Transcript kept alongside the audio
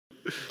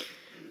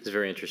It's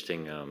very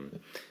interesting.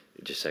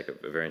 Just like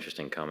a very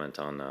interesting comment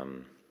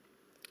on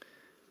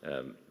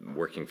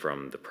working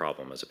from the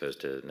problem as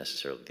opposed to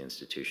necessarily the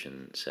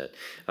institution set.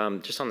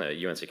 Just on the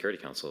UN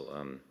Security Council,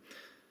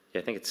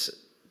 yeah, I think it's,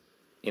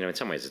 you know, in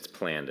some ways it's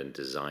planned and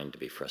designed to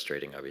be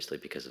frustrating, obviously,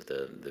 because of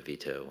the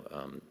veto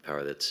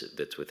power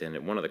that's within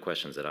it. One of the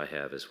questions that I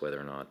have is whether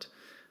or not,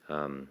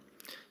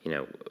 you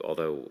know,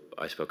 although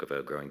I spoke of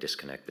a growing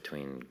disconnect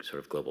between sort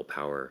of global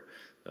power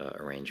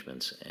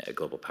arrangements,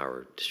 global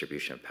power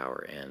distribution of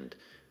power, and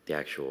the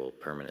actual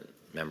permanent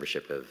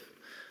membership of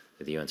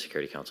the UN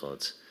Security Council,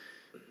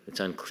 it's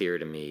unclear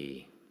to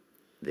me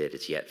that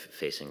it's yet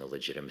facing a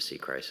legitimacy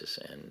crisis,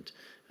 and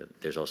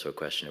there's also a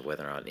question of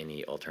whether or not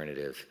any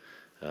alternative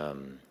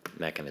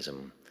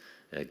mechanism,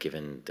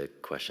 given the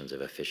questions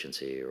of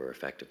efficiency or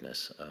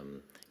effectiveness,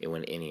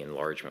 when any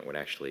enlargement would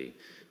actually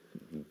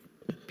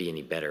be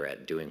any better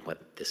at doing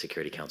what the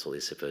Security Council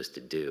is supposed to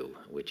do,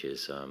 which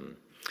is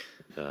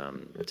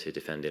to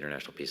defend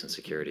international peace and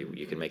security.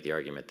 You can make the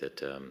argument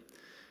that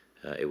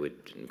it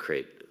would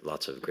create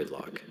lots of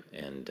gridlock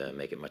and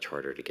make it much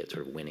harder to get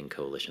sort of winning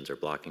coalitions or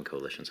blocking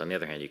coalitions. On the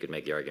other hand, you could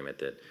make the argument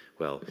that,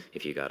 well,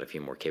 if you got a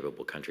few more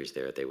capable countries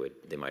there,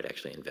 they might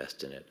actually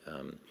invest in it.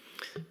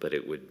 But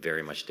it would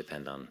very much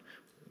depend on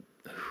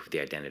the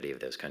identity of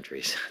those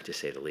countries, to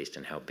say the least,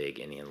 and how big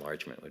any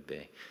enlargement would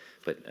be.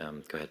 But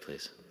go ahead,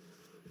 please.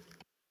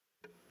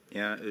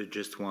 Yeah,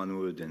 just one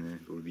word,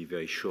 and it will be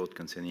very short,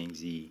 concerning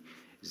the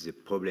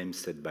problem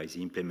set by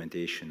the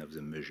implementation of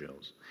the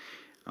measures.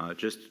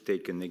 Just to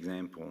take an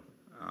example,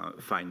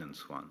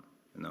 finance one.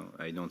 You know,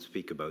 I don't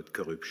speak about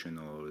corruption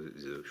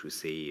or, should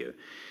say,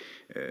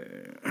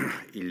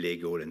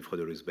 illegal and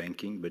fraudulent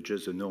banking, but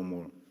just a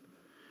normal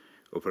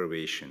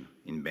operation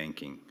in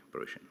banking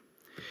operation.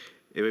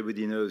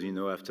 Everybody knows, you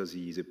know, after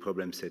the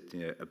problem set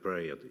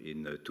appeared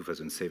in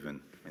 2007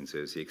 and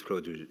the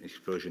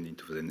explosion in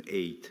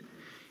 2008,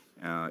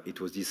 it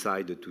was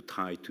decided to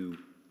try to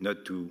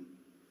not to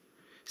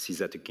see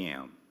that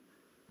again.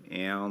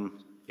 And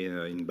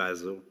in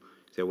Basel,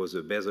 there was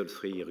a Basel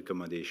III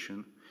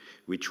recommendation,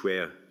 which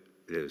were,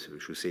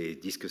 should say,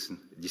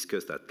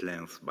 discussed at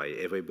length by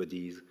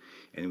everybody,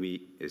 and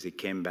they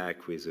came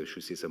back with,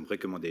 should say, some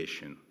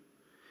recommendation.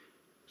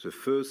 The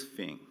first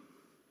thing,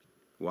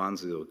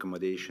 once the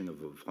recommendation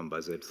from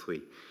Basel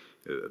III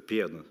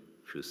appeared,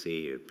 should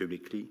say,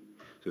 publicly,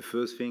 the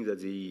first thing that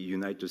the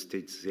United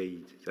States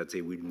said that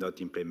they will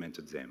not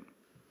implement them.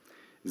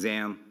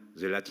 Then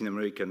the Latin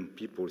American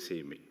people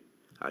say,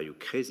 are you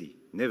crazy?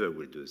 Never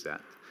will do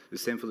that. The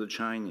same for the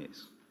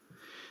Chinese.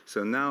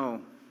 So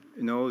now,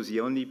 you know, the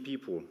only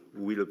people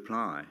who will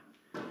apply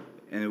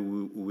and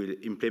who will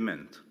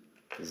implement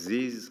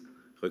these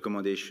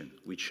recommendations,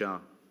 which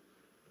are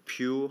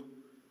pure,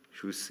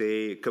 should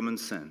say, common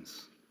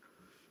sense,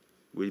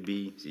 will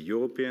be the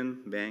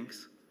European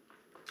banks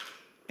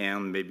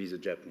and maybe the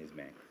Japanese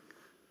bank.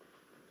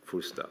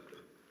 Full stop.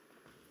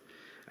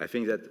 I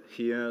think that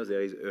here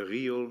there is a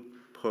real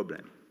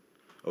problem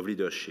of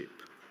leadership.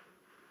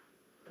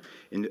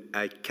 And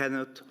I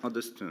cannot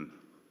understand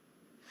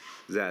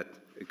that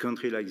a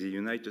country like the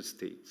United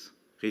States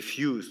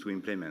refused to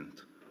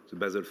implement the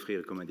Basel III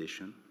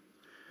recommendation.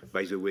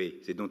 By the way,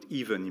 they don't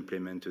even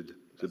implemented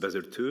the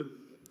Basel II.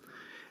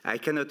 I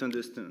cannot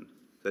understand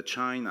that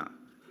China,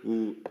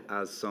 who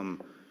has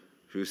some,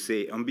 you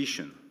say,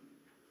 ambition,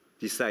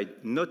 decide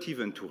not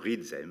even to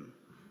read them.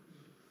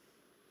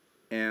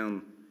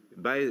 And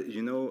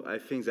you know, I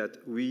think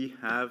that we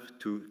have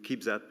to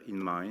keep that in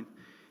mind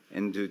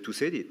and to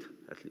say it,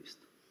 at least.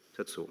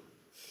 That's all.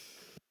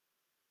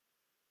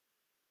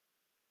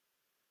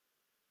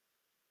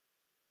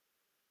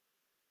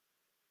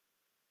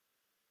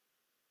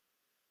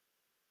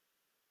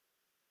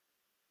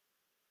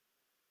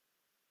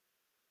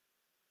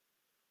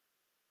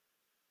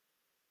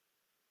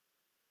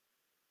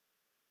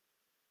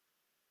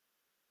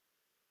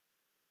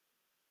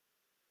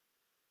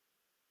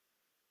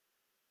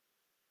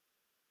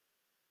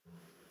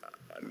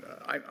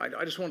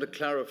 I just want to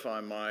clarify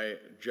my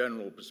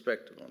general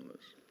perspective on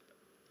this.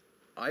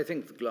 I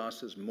think the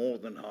glass is more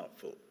than half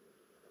full.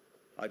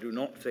 I do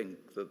not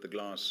think that the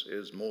glass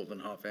is more than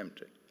half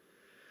empty.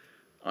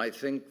 I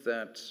think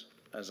that,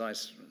 as I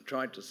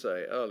tried to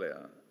say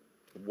earlier,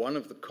 one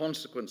of the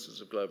consequences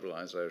of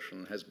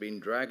globalization has been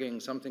dragging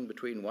something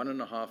between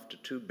 1.5 to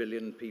 2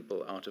 billion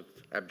people out of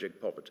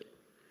abject poverty.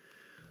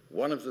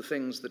 One of the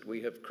things that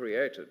we have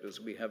created is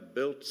we have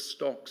built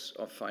stocks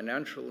of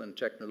financial and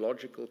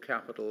technological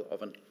capital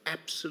of an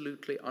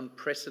absolutely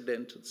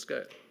unprecedented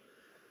scale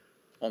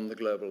on the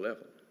global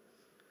level.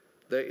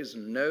 There is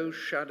no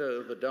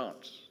shadow of a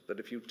doubt that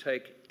if you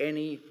take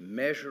any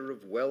measure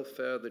of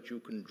welfare that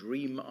you can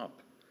dream up,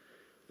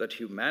 that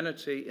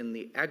humanity in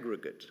the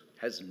aggregate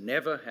has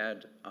never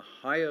had a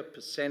higher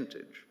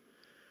percentage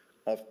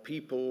of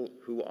people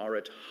who are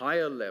at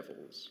higher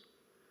levels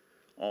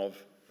of,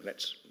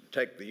 let's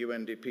take the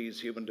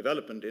UNDP's Human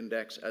Development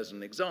Index as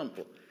an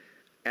example,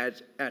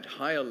 at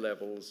higher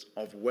levels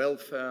of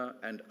welfare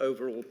and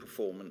overall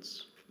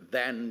performance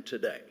than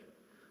today.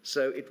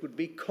 So it would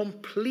be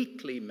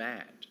completely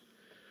mad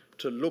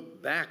to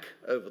look back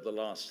over the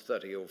last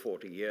 30 or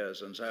 40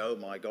 years and say, oh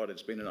my God,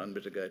 it's been an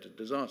unmitigated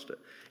disaster.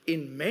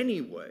 In many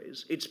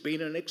ways, it's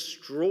been an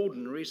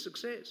extraordinary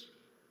success.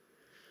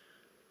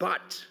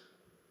 But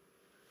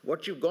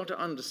what you've got to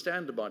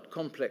understand about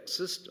complex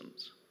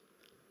systems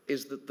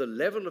is that the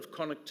level of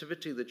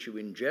connectivity that you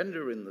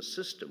engender in the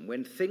system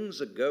when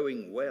things are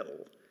going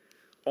well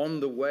on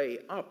the way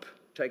up,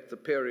 take the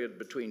period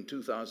between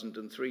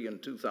 2003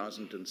 and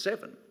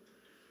 2007,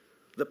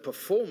 the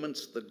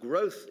performance, the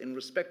growth in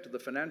respect to the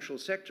financial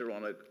sector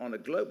on a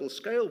global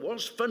scale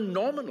was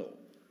phenomenal.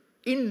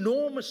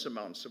 Enormous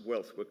amounts of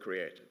wealth were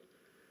created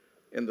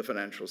in the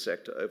financial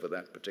sector over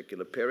that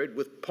particular period,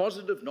 with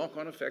positive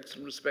knock-on effects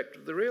in respect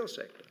of the real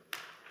sector.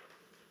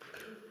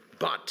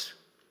 But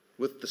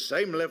with the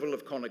same level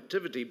of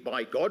connectivity,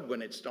 by God,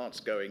 when it starts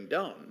going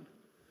down,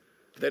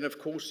 then of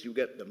course you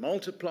get the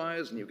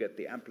multipliers and you get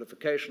the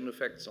amplification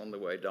effects on the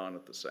way down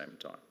at the same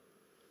time.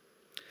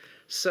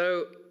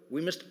 So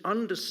we must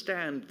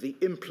understand the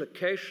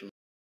implication,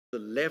 the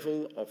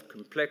level of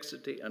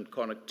complexity and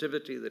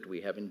connectivity that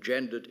we have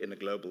engendered in a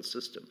global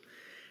system.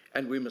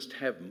 And we must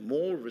have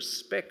more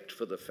respect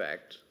for the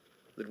fact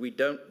that we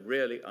don't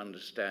really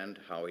understand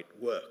how it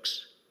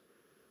works.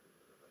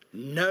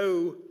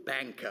 No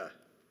banker,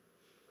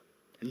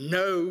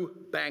 no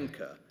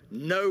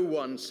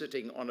one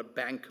sitting on a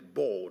bank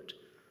board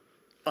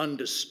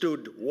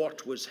understood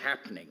what was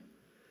happening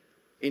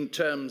in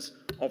terms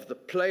of the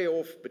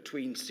playoff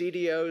between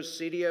CDOs,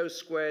 CDO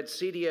squared,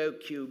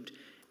 CDO cubed,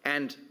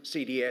 and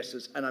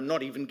CDSs, and I'm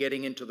not even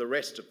getting into the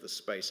rest of the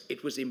space.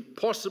 It was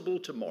impossible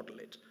to model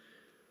it.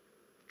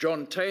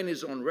 John Taine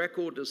is on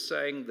record as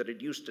saying that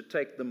it used to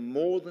take them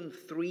more than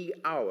 3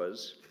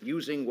 hours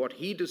using what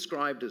he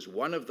described as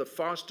one of the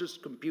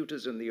fastest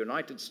computers in the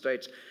United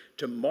States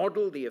to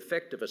model the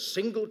effect of a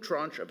single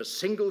tranche of a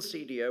single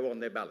CDO on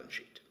their balance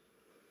sheet.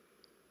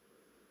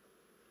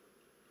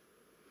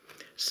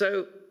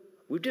 So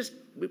we've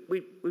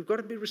got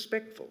to be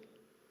respectful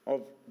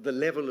of the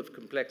level of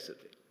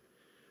complexity.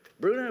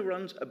 Bruno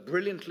runs a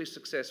brilliantly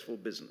successful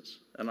business,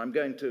 and I'm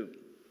going to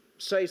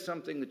say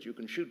something that you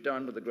can shoot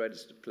down with the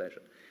greatest of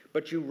pleasure.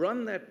 But you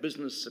run that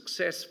business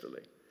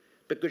successfully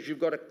because you've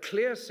got a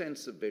clear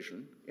sense of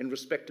vision in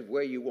respect of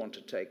where you want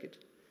to take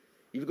it.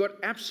 You've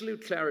got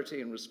absolute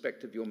clarity in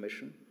respect of your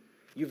mission.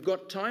 You've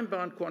got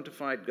time-bound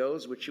quantified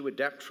goals which you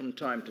adapt from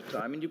time to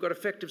time, and you've got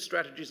effective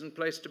strategies in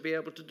place to be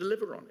able to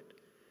deliver on it.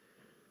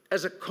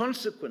 As a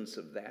consequence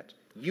of that,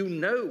 you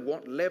know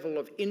what level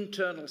of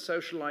internal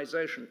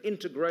socialization,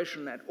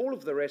 integration, and all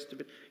of the rest of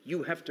it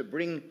you have to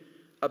bring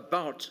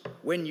about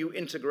when you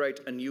integrate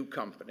a new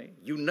company.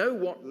 You know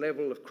what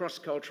level of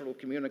cross-cultural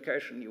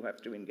communication you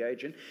have to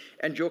engage in,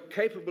 and you're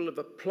capable of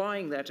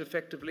applying that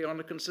effectively on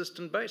a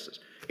consistent basis.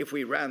 If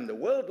we ran the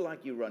world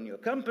like you run your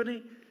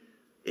company,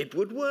 it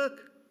would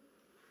work.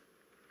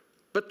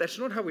 But that's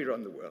not how we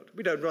run the world.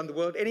 We don't run the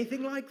world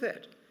anything like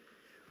that.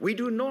 We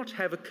do not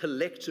have a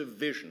collective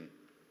vision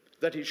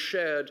that is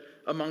shared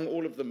among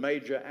all of the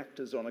major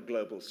actors on a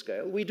global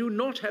scale. We do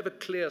not have a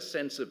clear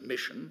sense of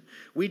mission.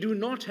 We do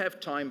not have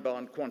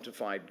time-bound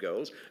quantified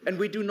goals, and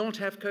we do not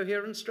have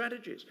coherent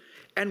strategies.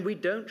 And we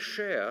don't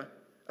share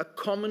a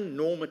common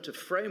normative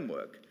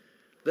framework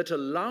that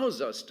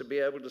allows us to be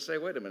able to say,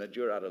 wait a minute,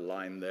 you're out of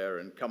line there,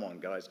 and come on,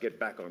 guys, get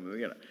back on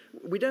the,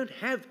 We don't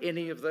have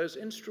any of those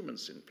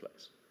instruments in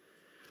place.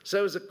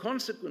 So as a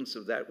consequence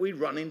of that, we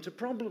run into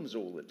problems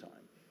all the time.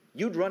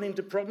 You'd run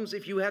into problems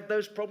if you had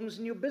those problems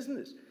in your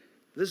business.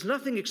 There's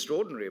nothing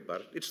extraordinary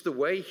about it. It's the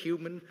way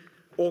human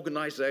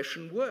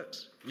organization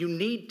works. You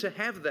need to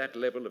have that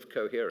level of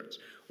coherence.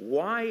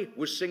 Why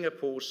was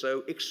Singapore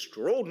so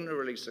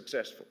extraordinarily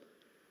successful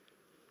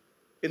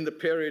in the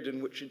period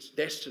in which its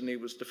destiny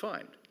was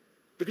defined?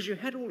 Because you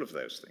had all of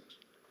those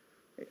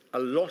things. A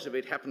lot of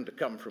it happened to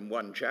come from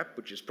one chap,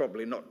 which is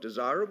probably not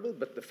desirable,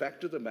 but the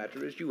fact of the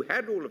matter is you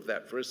had all of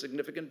that for a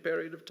significant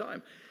period of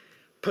time.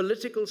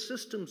 Political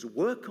systems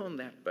work on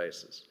that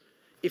basis.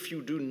 If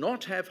you do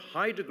not have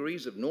high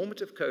degrees of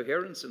normative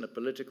coherence in a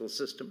political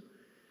system,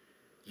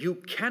 you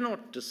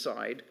cannot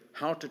decide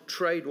how to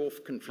trade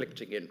off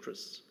conflicting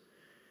interests.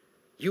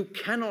 You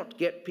cannot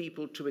get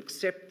people to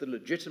accept the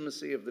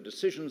legitimacy of the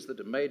decisions that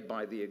are made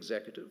by the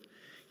executive.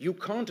 You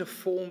can't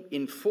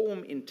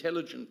inform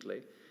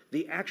intelligently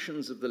the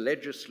actions of the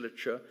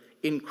legislature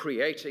in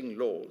creating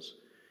laws.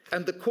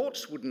 And the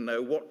courts wouldn't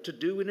know what to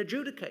do in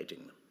adjudicating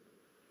them.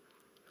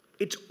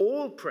 It's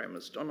all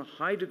premised on a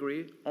high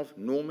degree of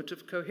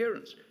normative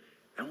coherence,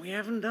 and we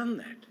haven't done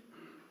that.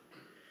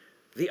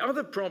 The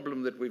other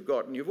problem that we've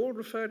got, and you've all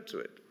referred to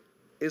it,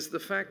 is the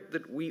fact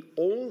that we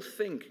all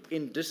think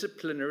in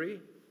disciplinary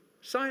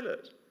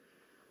silos.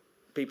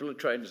 People are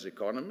trained as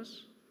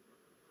economists,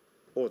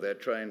 or they're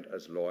trained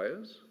as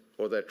lawyers,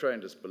 or they're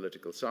trained as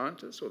political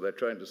scientists, or they're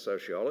trained as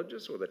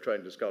sociologists, or they're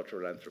trained as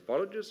cultural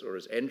anthropologists, or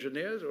as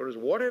engineers, or as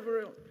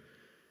whatever else.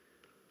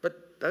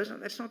 But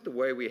that's not the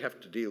way we have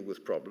to deal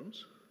with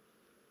problems.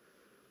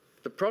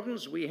 The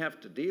problems we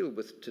have to deal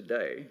with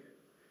today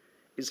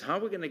is how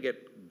we're going to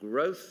get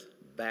growth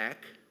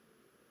back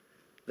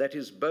that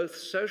is both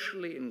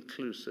socially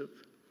inclusive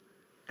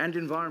and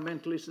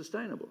environmentally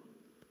sustainable?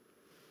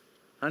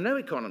 And no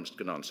economist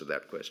can answer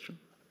that question.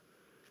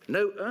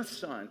 No earth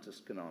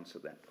scientist can answer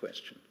that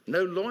question.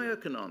 No lawyer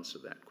can answer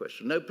that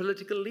question. No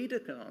political leader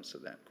can answer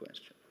that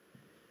question.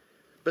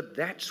 But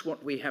that's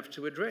what we have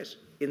to address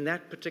in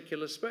that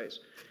particular space.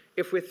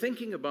 If we're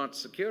thinking about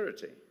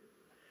security,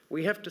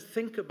 we have to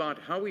think about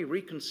how we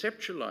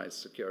reconceptualize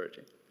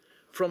security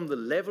from the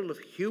level of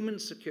human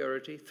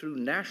security through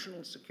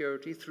national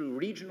security, through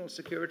regional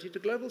security to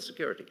global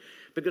security.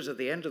 Because at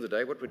the end of the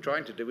day, what we're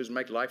trying to do is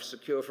make life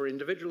secure for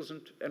individuals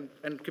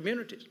and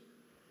communities.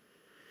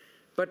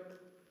 But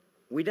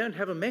we don't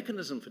have a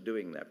mechanism for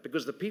doing that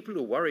because the people who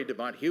are worried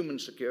about human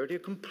security are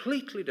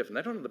completely different.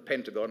 They don't have the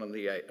Pentagon and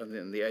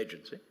the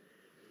agency.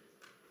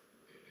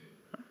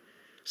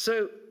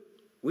 So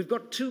we've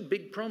got two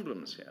big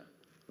problems here.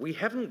 We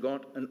haven't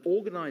got an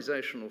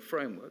organizational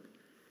framework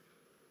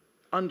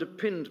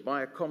underpinned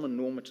by a common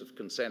normative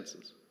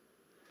consensus.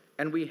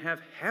 And we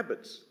have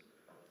habits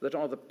that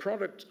are the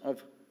product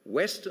of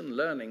Western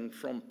learning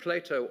from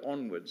Plato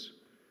onwards,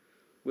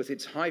 with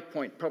its high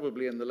point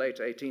probably in the late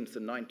 18th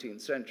and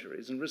 19th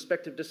centuries in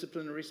respect of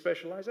disciplinary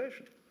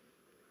specialization.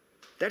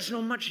 That's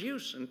not much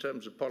use in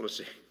terms of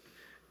policy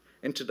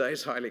in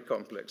today's highly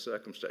complex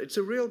circumstance. It's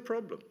a real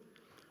problem.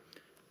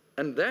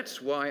 And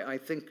that's why I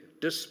think,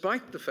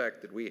 despite the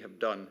fact that we have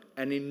done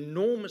an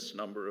enormous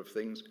number of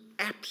things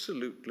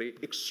absolutely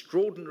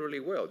extraordinarily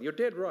well, you're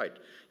dead right.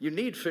 You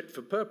need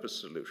fit-for-purpose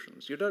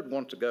solutions. You don't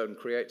want to go and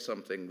create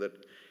something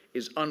that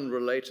is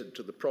unrelated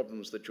to the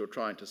problems that you're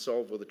trying to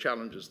solve or the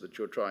challenges that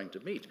you're trying to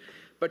meet.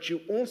 But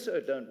you also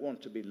don't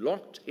want to be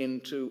locked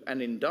into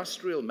an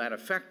industrial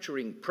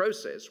manufacturing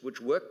process which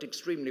worked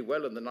extremely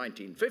well in the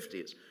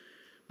 1950s,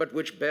 but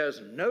which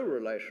bears no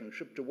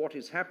relationship to what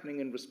is happening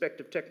in respect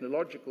of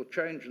technological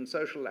change and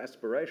social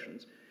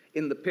aspirations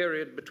in the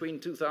period between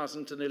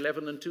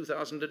 2011 and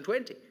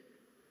 2020.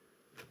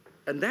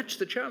 And that's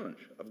the challenge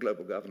of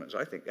global governance,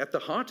 I think. At the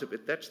heart of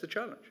it, that's the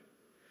challenge.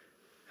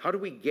 How do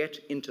we get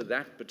into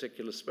that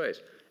particular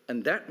space?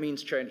 And that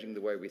means changing the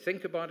way we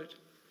think about it,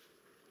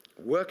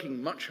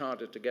 working much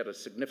harder to get a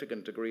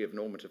significant degree of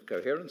normative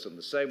coherence in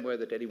the same way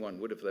that anyone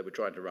would if they were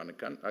trying to run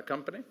a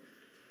company,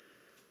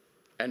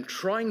 and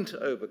trying to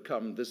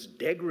overcome this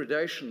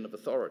degradation of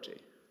authority,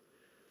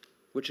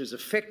 which has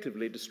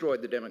effectively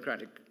destroyed the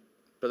democratic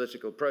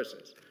political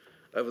process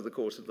over the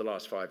course of the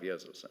last 5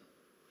 years or so.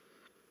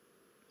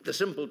 The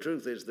simple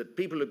truth is that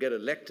people who get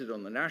elected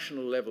on the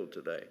national level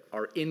today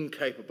are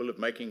incapable of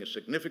making a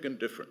significant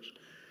difference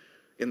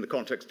in the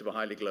context of a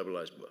highly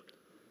globalized world.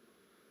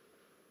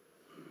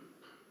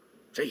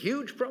 It's a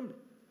huge problem.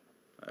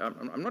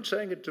 I'm not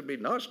saying it to be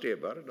nasty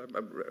about it.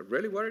 I'm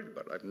really worried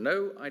about it. I have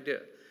no idea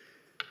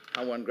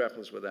how one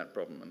grapples with that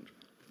problem.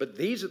 But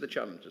these are the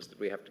challenges that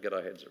we have to get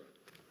our heads around.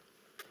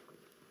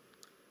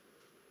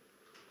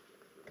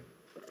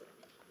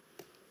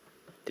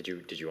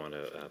 Did you want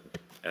to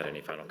add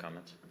any final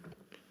comments?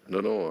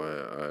 No,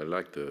 I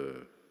like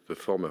the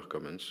former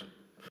comments.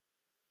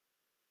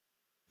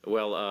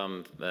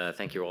 Well,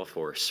 thank you all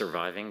for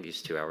surviving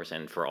these 2 hours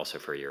and also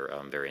for your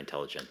very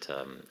intelligent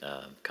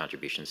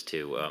contributions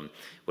to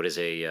what is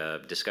a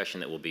discussion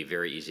that will be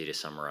very easy to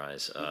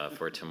summarize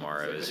for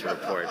tomorrow's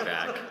report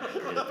back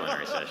in the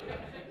plenary session.